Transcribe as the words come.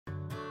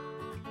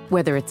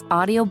Whether it's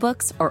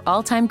audiobooks or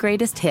all-time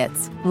greatest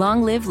hits,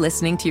 long live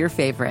listening to your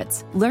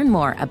favorites. Learn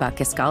more about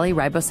Kisqali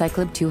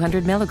Ribociclib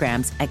 200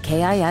 milligrams at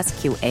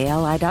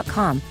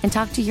KISQALI.com and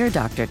talk to your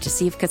doctor to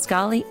see if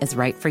Kisqali is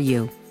right for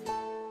you.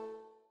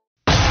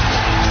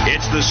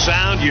 It's the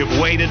sound you've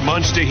waited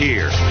months to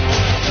hear.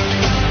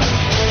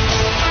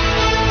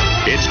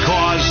 It's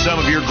caused some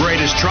of your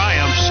greatest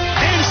triumphs.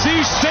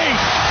 NC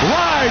State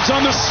rides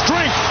on the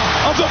strength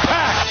of the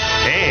pack.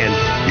 And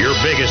your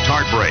biggest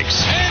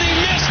heartbreaks. And he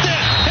missed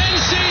it.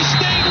 NC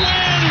State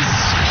wins.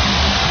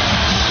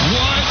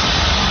 What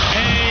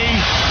a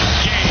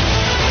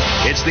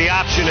game. It's the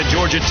option at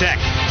Georgia Tech.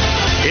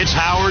 It's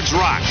Howard's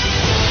Rock.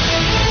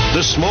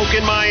 The Smoke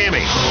in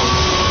Miami.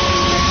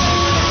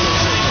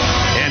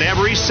 And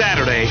every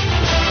Saturday,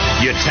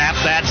 you tap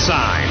that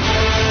sign.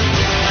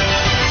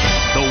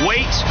 The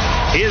wait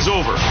is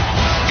over.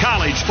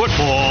 College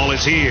football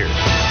is here.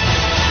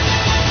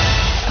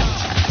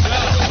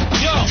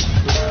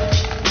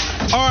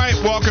 All right,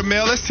 welcome,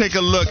 Mel. Let's take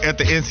a look at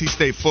the NC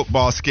State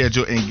football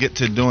schedule and get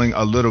to doing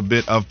a little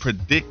bit of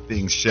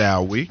predicting,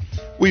 shall we?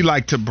 We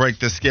like to break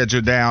the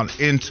schedule down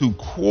into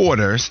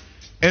quarters.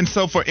 And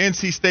so for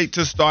NC State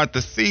to start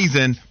the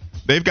season,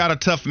 they've got a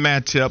tough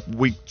matchup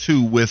week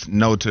 2 with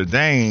Notre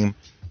Dame.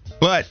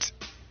 But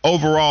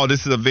overall,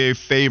 this is a very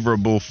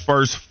favorable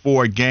first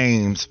 4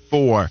 games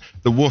for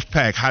the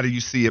Wolfpack. How do you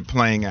see it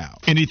playing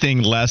out?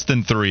 Anything less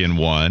than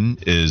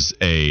 3-1 is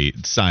a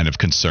sign of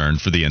concern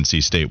for the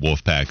NC State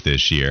Wolfpack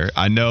this year.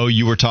 I know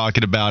you were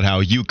talking about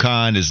how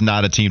UConn is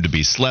not a team to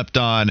be slept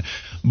on,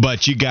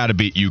 but you got to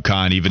beat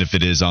UConn even if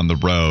it is on the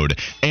road.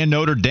 And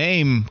Notre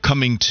Dame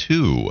coming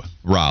to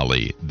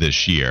Raleigh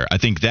this year. I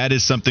think that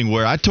is something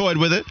where I toyed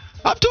with it.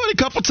 I've toyed a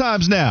couple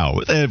times now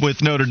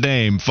with Notre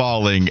Dame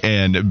falling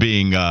and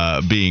being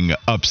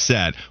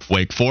upset.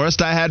 Wake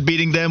Forest, I had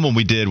beating them when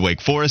we did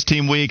Wake Forest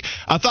Team Week.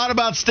 I thought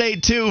about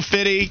State too,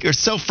 Fitty. You're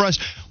so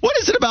frustrated. What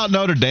is it about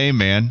Notre Dame,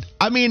 man?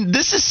 I mean,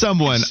 this is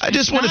someone. I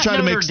just want to try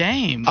to make.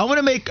 Dame. I want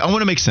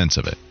to make sense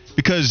of it.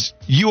 Because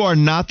you are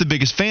not the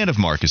biggest fan of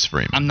Marcus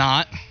Freeman. I'm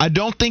not. I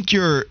don't think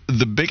you're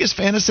the biggest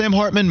fan of Sam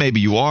Hartman. Maybe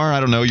you are. I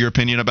don't know your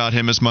opinion about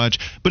him as much.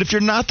 But if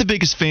you're not the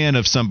biggest fan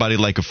of somebody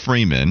like a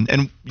Freeman,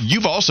 and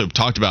you've also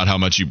talked about how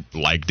much you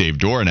like Dave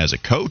Doran as a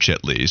coach,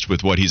 at least,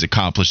 with what he's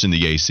accomplished in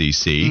the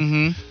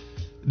ACC,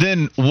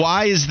 then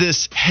why is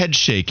this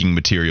head-shaking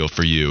material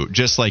for you,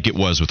 just like it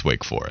was with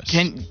Wake Forest?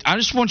 I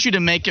just want you to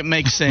make it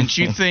make sense.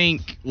 You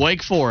think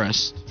Wake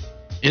Forest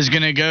is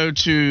going to go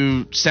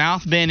to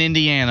South Bend,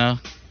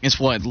 Indiana. It's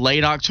what,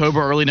 late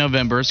October, early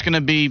November. It's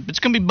gonna be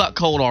butt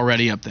cold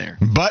already up there.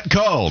 Butt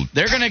cold.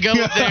 They're gonna go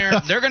up there.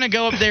 They're gonna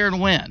go up there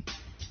and win.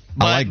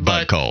 I like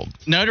butt cold.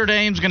 Notre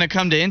Dame's gonna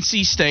come to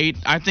NC State.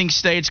 I think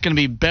State's gonna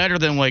be better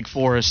than Wake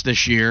Forest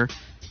this year,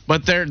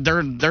 but they're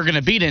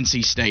gonna beat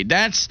NC State.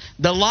 That's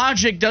the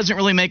logic. Doesn't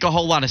really make a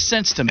whole lot of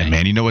sense to me. And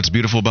man, you know what's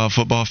beautiful about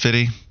football,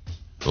 Fitty?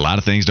 A lot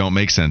of things don't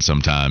make sense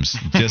sometimes.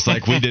 Just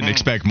like we didn't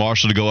expect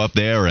Marshall to go up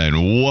there and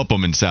whoop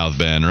them in South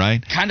Bend,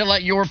 right? Kind of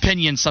like your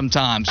opinion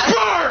sometimes.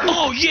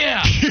 Oh,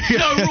 yeah.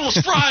 No Rules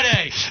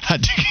Friday.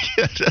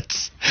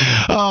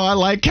 I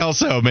like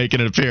Kelso making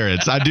an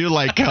appearance. I do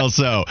like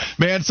Kelso.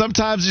 Man,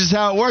 sometimes it's just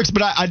how it works.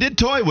 But I did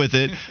toy with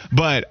it.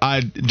 But I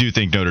do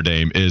think Notre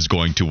Dame is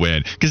going to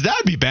win. Because that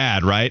would be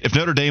bad, right? If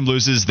Notre Dame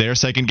loses their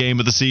second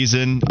game of the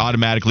season,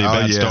 automatically a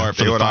bad start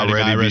for the Fighting Irish. They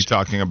would already be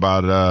talking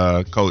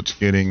about Coach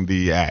getting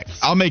the axe.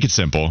 I'll make it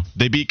simple.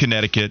 They beat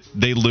Connecticut.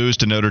 They lose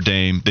to Notre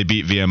Dame. They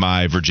beat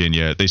VMI,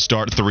 Virginia. They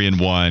start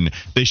 3-1.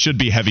 They should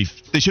be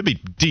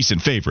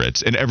decent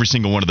favorites in every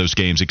single one of those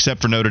games,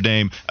 except for Notre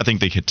Dame. I think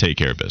they could take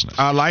care of business.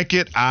 I like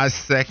it. I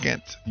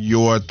second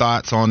your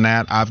thoughts on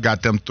that. I've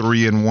got them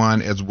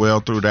 3-1 as well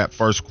through that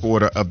first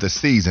quarter of the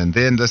season.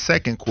 Then the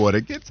second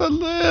quarter gets a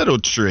little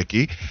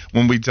tricky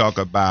when we talk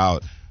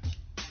about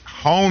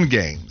home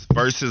games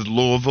versus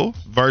Louisville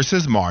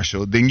versus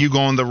Marshall. Then you go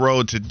on the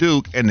road to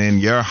Duke, and then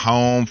you're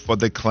home for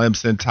the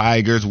Clemson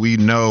Tigers. We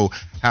know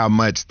how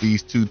much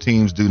these two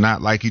teams do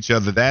not like each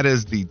other. That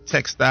is the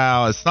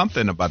textile. Is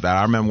something about that.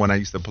 I remember when I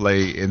used to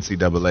play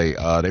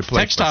NCAA. They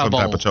played Textile some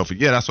Bowl. type of trophy.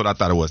 Yeah, that's what I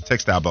thought it was.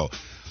 Textile Bowl.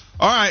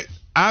 All right.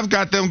 I've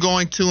got them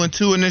going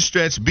 2-2 in this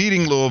stretch,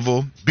 beating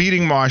Louisville,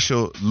 beating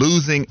Marshall,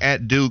 losing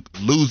at Duke,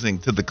 losing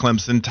to the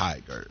Clemson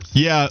Tigers.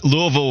 Yeah,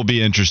 Louisville will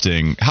be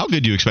interesting. How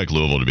good do you expect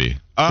Louisville to be?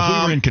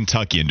 If we were in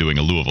Kentucky and doing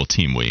a Louisville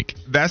team week.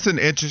 That's an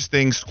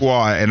interesting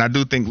squad, and I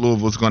do think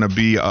Louisville's going to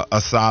be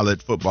a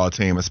solid football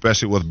team,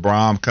 especially with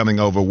Braum coming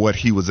over, what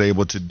he was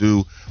able to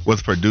do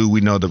with Purdue.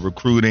 We know the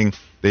recruiting.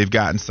 They've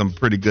gotten some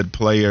pretty good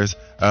players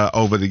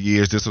over the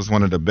years. This was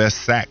one of the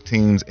best sack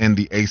teams in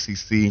the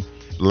ACC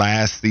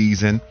last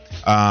season.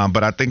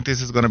 But I think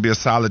this is going to be a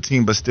solid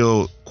team, but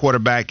still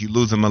quarterback, you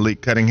lose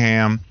Malik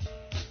Cunningham.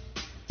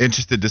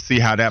 Interested to see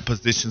how that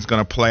position is going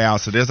to play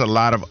out. So there's a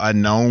lot of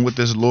unknown with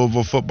this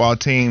Louisville football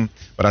team,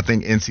 but I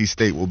think NC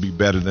State will be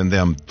better than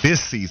them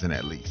this season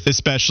at least.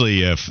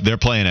 Especially if they're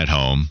playing at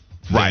home.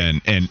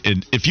 Right.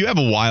 And if you have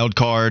a wild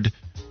card,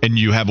 and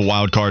you have a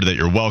wild card that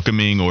you're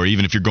welcoming, or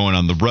even if you're going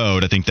on the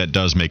road, I think that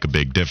does make a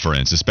big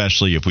difference,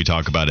 especially if we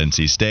talk about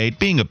NC State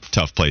being a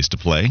tough place to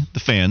play. The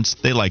fans,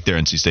 they like their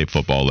NC State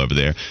football over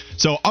there.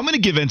 So I'm going to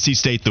give NC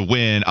State the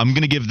win. I'm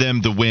going to give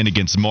them the win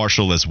against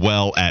Marshall as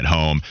well at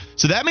home.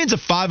 So that means a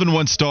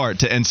 5-1 start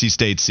to NC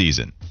State's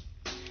season.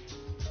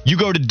 You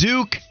go to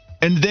Duke,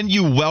 and then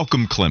you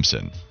welcome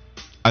Clemson.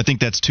 I think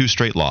that's 2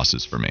 straight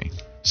losses for me.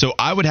 So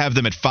I would have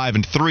them at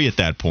 5-3 at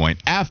that point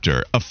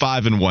after a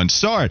 5-1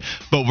 start.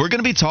 But we're going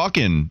to be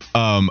talking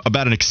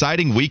about an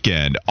exciting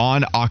weekend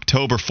on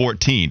October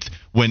 14th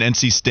when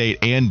NC State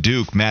and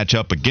Duke match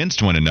up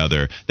against one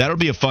another. That'll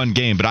be a fun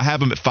game, but I have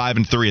them at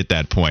 5-3 at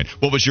that point.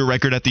 What was your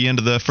record at the end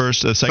of the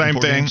second Same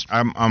four thing. games?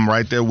 I'm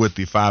right there with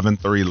the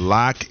 5-3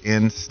 lock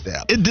in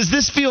step. Does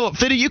this feel,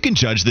 Fitty, you can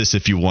judge this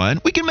if you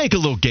want. We can make a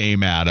little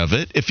game out of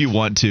it if you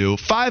want to.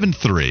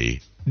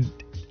 5-3.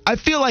 I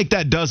feel like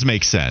that does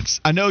make sense.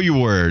 I know you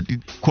were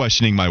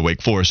questioning my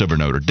Wake Forest over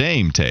Notre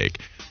Dame take,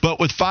 but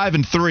with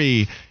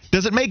 5-3,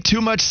 does it make too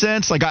much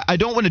sense? Like, I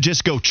don't want to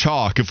just go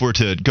chalk if we're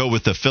to go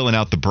with the filling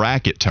out the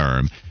bracket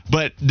term,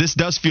 but this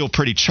does feel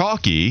pretty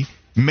chalky.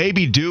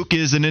 Maybe Duke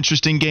is an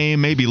interesting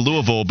game, maybe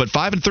Louisville, but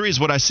 5-3 is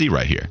what I see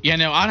right here. Yeah,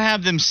 no, I'd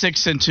have them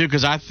 6-2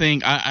 because I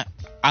think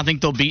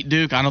they'll beat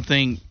Duke. I don't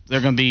think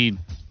they're going to be,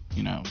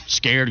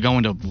 scared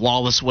going to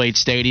Wallace Wade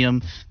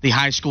Stadium, the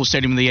high school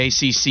stadium of the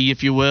ACC,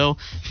 if you will.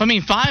 I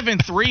mean,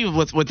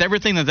 5-3 with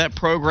everything that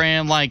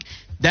program, like,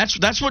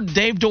 that's what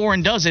Dave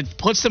Doran does. It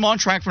puts them on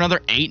track for another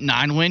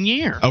 8-9 win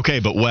year.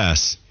 Okay, but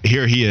Wes,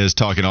 here he is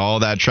talking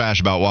all that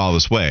trash about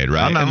Wallace Wade,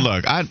 right? And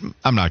look,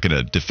 I'm not going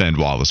to defend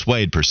Wallace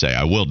Wade per se.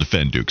 I will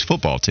defend Duke's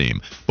football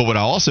team. But what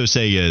I'll also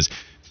say is,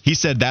 he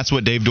said that's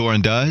what Dave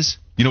Doran does.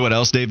 You know what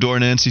else Dave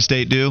Doran and NC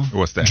State do?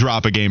 What's that?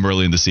 Drop a game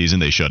early in the season.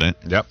 They shouldn't.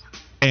 Yep.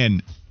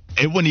 And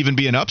it wouldn't even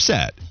be an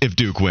upset if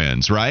Duke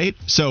wins, right?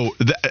 So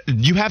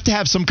you have to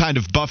have some kind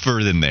of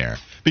buffer in there.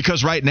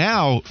 Because right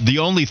now, the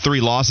only 3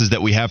 losses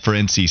that we have for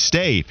NC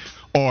State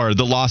are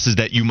the losses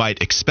that you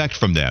might expect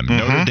from them.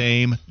 Notre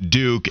Dame,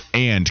 Duke,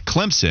 and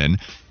Clemson.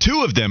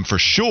 2 of them for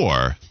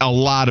sure. A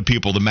lot of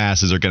people, the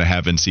masses, are going to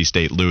have NC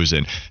State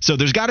losing. So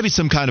there's got to be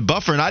some kind of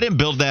buffer, and I didn't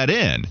build that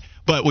in.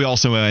 But we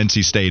also know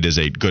NC State is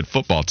a good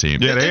football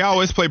team. Yeah, they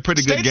always play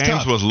pretty good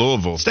games with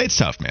Louisville. State's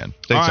tough, man.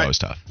 State's always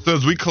tough. So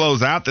as we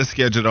close out the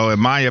schedule, though, in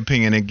my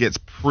opinion, it gets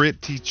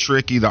pretty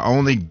tricky. The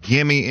only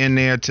gimme in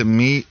there to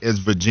me is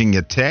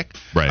Virginia Tech.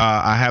 Right.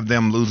 I have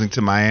them losing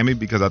to Miami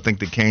because I think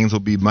the Canes will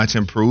be much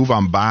improved.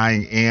 I'm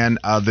buying in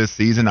this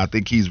season. I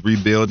think he's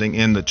rebuilding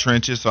in the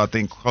trenches. So I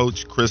think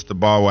Coach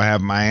Cristobal will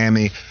have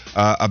Miami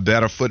a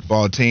better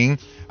football team.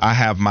 I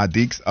have my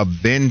Deeks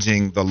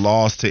avenging the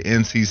loss to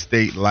NC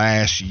State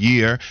last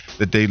year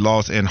that they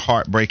lost in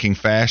heartbreaking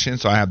fashion.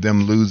 So I have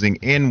them losing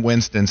in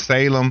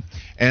Winston-Salem.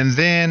 And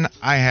then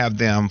I have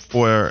them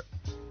for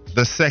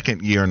the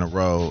second year in a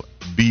row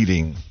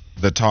beating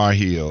the Tar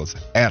Heels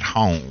at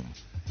home,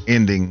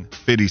 ending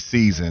Fitty's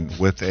season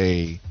with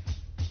a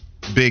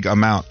big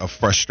amount of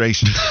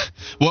frustration.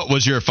 What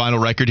was your final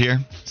record here?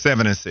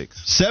 7-6.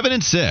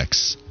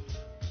 7-6.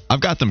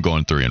 I've got them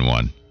going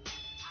 3-1.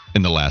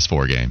 In the last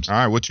 4 games. All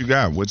right, what you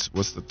got? What's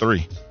the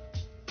 3?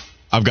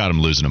 I've got them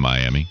losing to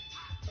Miami.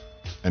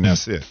 And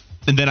that's it.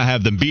 And then I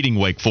have them beating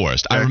Wake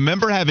Forest. Okay. I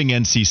remember having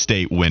NC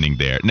State winning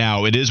there.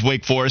 Now, it is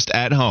Wake Forest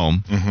at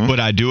home, but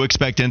I do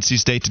expect NC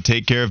State to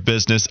take care of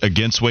business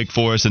against Wake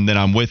Forest, and then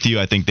I'm with you.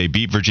 I think they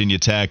beat Virginia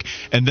Tech.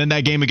 And then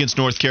that game against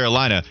North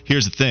Carolina,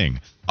 here's the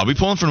thing. I'll be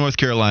pulling for North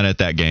Carolina at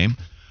that game,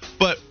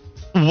 but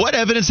what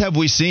evidence have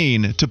we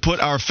seen to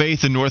put our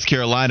faith in North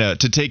Carolina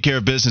to take care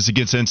of business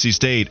against NC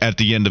State at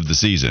the end of the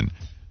season?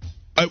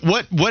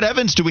 What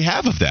evidence do we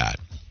have of that?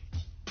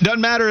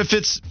 Doesn't matter if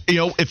it's,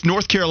 if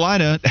North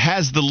Carolina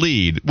has the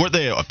lead.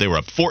 They were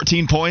up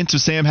 14 points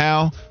with Sam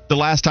Howell the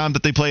last time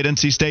that they played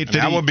NC State. And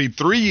that would be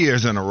 3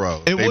 years in a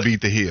row they beat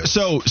the Heels.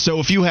 So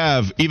if you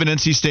have even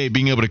NC State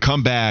being able to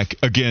come back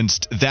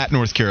against that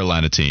North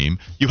Carolina team,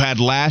 you had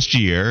last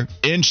year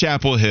in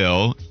Chapel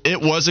Hill, it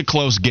was a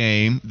close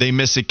game. They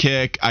miss a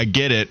kick. I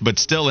get it. But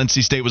still,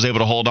 NC State was able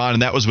to hold on,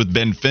 and that was with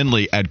Ben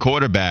Finley at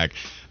quarterback.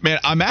 Man,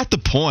 I'm at the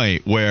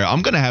point where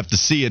I'm going to have to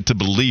see it to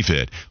believe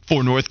it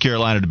for North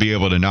Carolina to be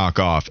able to knock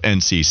off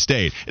NC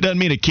State. It doesn't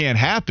mean it can't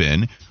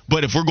happen,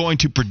 but if we're going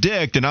to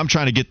predict and I'm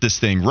trying to get this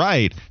thing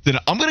right, then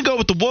I'm going to go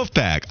with the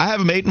Wolfpack. I have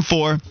them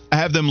 8-4. I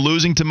have them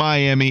losing to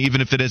Miami,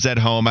 even if it is at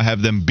home. I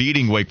have them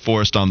beating Wake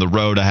Forest on the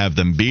road. I have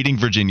them beating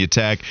Virginia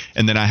Tech,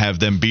 and then I have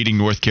them beating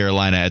North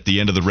Carolina at the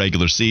end of the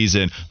regular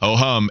season. Oh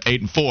hum,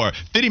 8-4.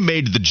 Fitty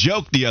made the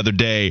joke the other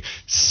day,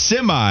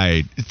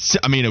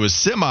 it was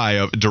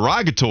semi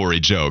derogatory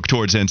joke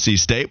towards NC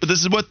State, but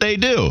this is what they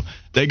do.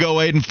 They go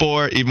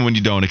 8-4 even when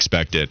you don't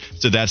expect it.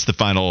 So that's the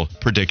final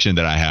prediction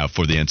that I have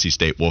for the NC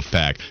State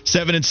Wolfpack.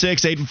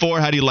 7-6, 8-4.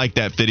 How do you like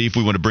that, Fitty, if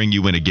we want to bring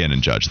you in again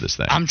and judge this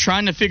thing? I'm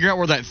trying to figure out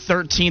where that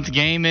 13th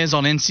game is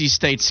on NC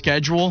State's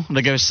schedule.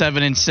 They go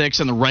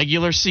 7-6 in the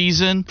regular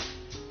season.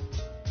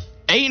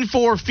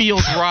 8-4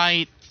 feels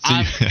right.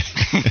 I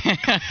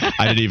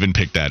didn't even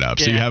pick that up.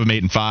 Yeah. So you have them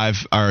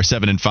 8-5 or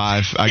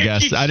 7-5, I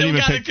guess. I didn't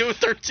even pick. You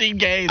 13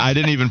 games. I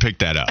didn't even pick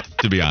that up,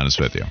 to be honest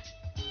with you.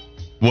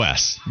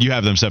 Wes, you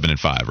have them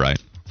 7-5, right?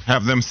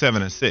 Have them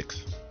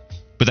 7-6.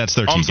 But that's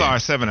 13. I'm sorry,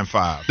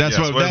 7-5. That's yes,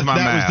 that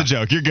was the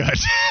joke. You're good.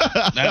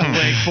 That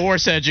Wake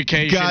Forest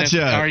education.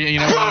 Gotcha. You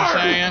know what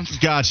I'm saying?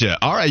 Gotcha.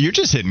 All right, you're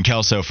just hitting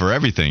Kelso for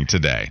everything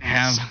today.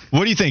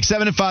 What do you think?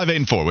 7-5,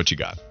 8-4. What you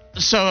got?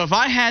 So if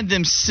I had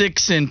them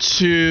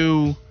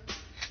 6-2,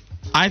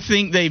 I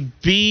think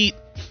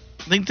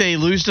they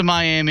lose to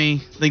Miami.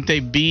 I think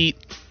they beat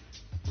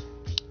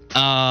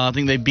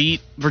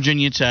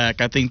Virginia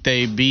Tech. I think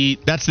they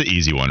beat. That's the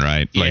easy one,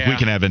 right? Yeah. Like we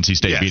can have NC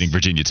State beating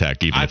Virginia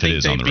Tech, even if it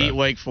is on the road. I think they beat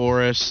Wake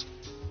Forest.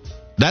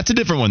 That's a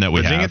different one that we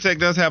Virginia have. Tech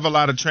does have a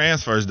lot of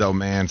transfers, though,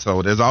 man.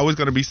 So there's always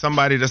going to be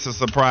somebody that's a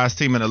surprise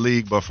team in the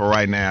league. But for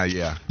right now,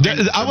 yeah.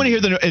 I want to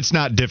hear it's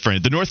not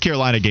different. The North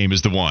Carolina game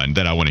is the one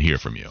that I want to hear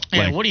from you.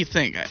 Yeah, what do you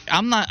think?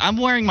 I'm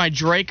wearing my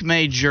Drake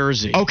May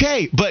jersey.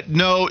 Okay, but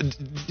no,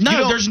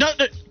 there's no.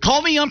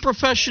 Call me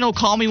unprofessional.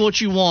 Call me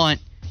what you want.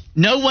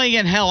 No way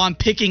in hell I'm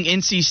picking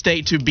NC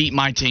State to beat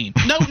my team.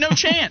 No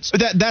chance.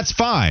 That's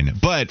fine,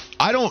 but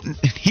I don't.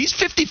 He's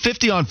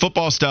 50-50 on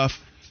football stuff.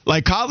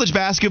 Like college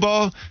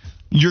basketball,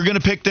 you're going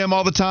to pick them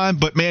all the time,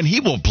 but, man, he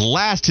will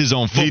blast his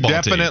own football team. He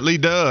definitely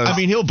does. I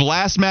mean, he'll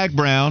blast Mac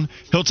Brown.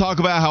 He'll talk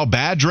about how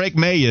bad Drake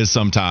May is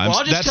sometimes. Well,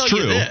 I'll just That's tell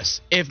true. you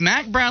this. If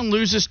Mac Brown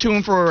loses to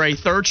him for a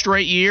third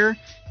straight year,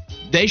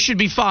 they should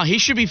be fired. He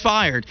should be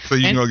fired. So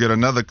you can go get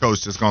another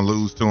coach that's going to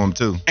lose to him,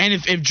 too. And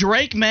if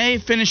Drake May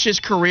finished his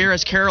career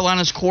as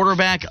Carolina's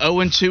quarterback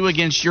 0-2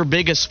 against your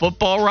biggest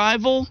football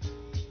rival,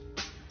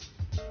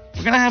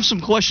 we're going to have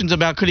some questions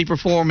about could he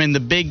perform in the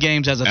big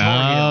games as a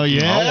target. Oh,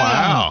 yeah. Oh,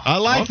 wow. I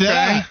like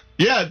that.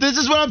 Yeah, this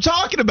is what I'm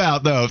talking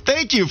about, though.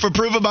 Thank you for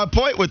proving my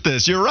point with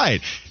this. You're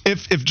right.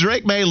 If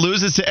Drake May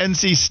loses to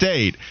NC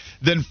State,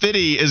 then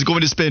Fitty is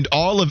going to spend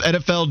all of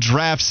NFL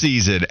draft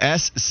season,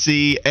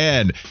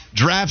 SCN,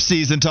 draft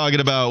season, talking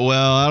about,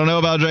 well, I don't know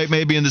about Drake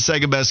May being the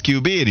second best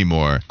QB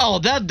anymore. Oh,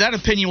 that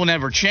opinion will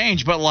never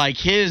change, but like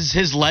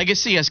his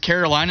legacy as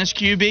Carolina's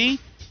QB,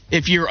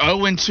 if you're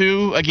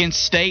 0-2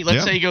 against State,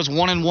 let's say he goes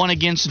 1-1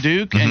 against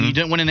Duke and you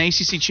didn't win an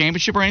ACC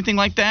championship or anything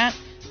like that,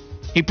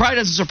 he probably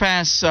doesn't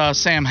surpass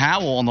Sam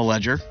Howell on the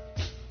ledger.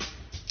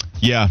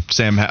 Yeah,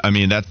 Sam, I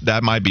mean,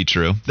 that might be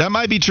true. That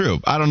might be true.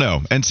 I don't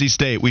know. NC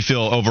State, we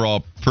feel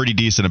overall pretty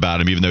decent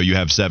about him, even though you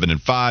have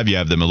 7-5. You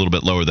have them a little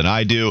bit lower than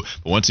I do.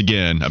 But once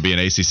again, I'm being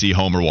ACC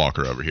Homer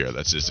Walker over here.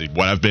 That's just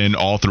what I've been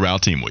all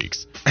throughout team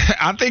weeks.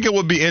 I think it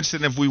would be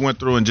interesting if we went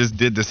through and just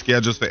did the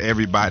schedules for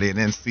everybody and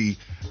then see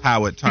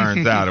how it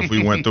turns out if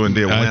we went through and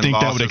did win-losses. I think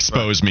that would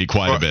expose me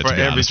quite a bit, to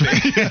be honest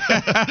with you.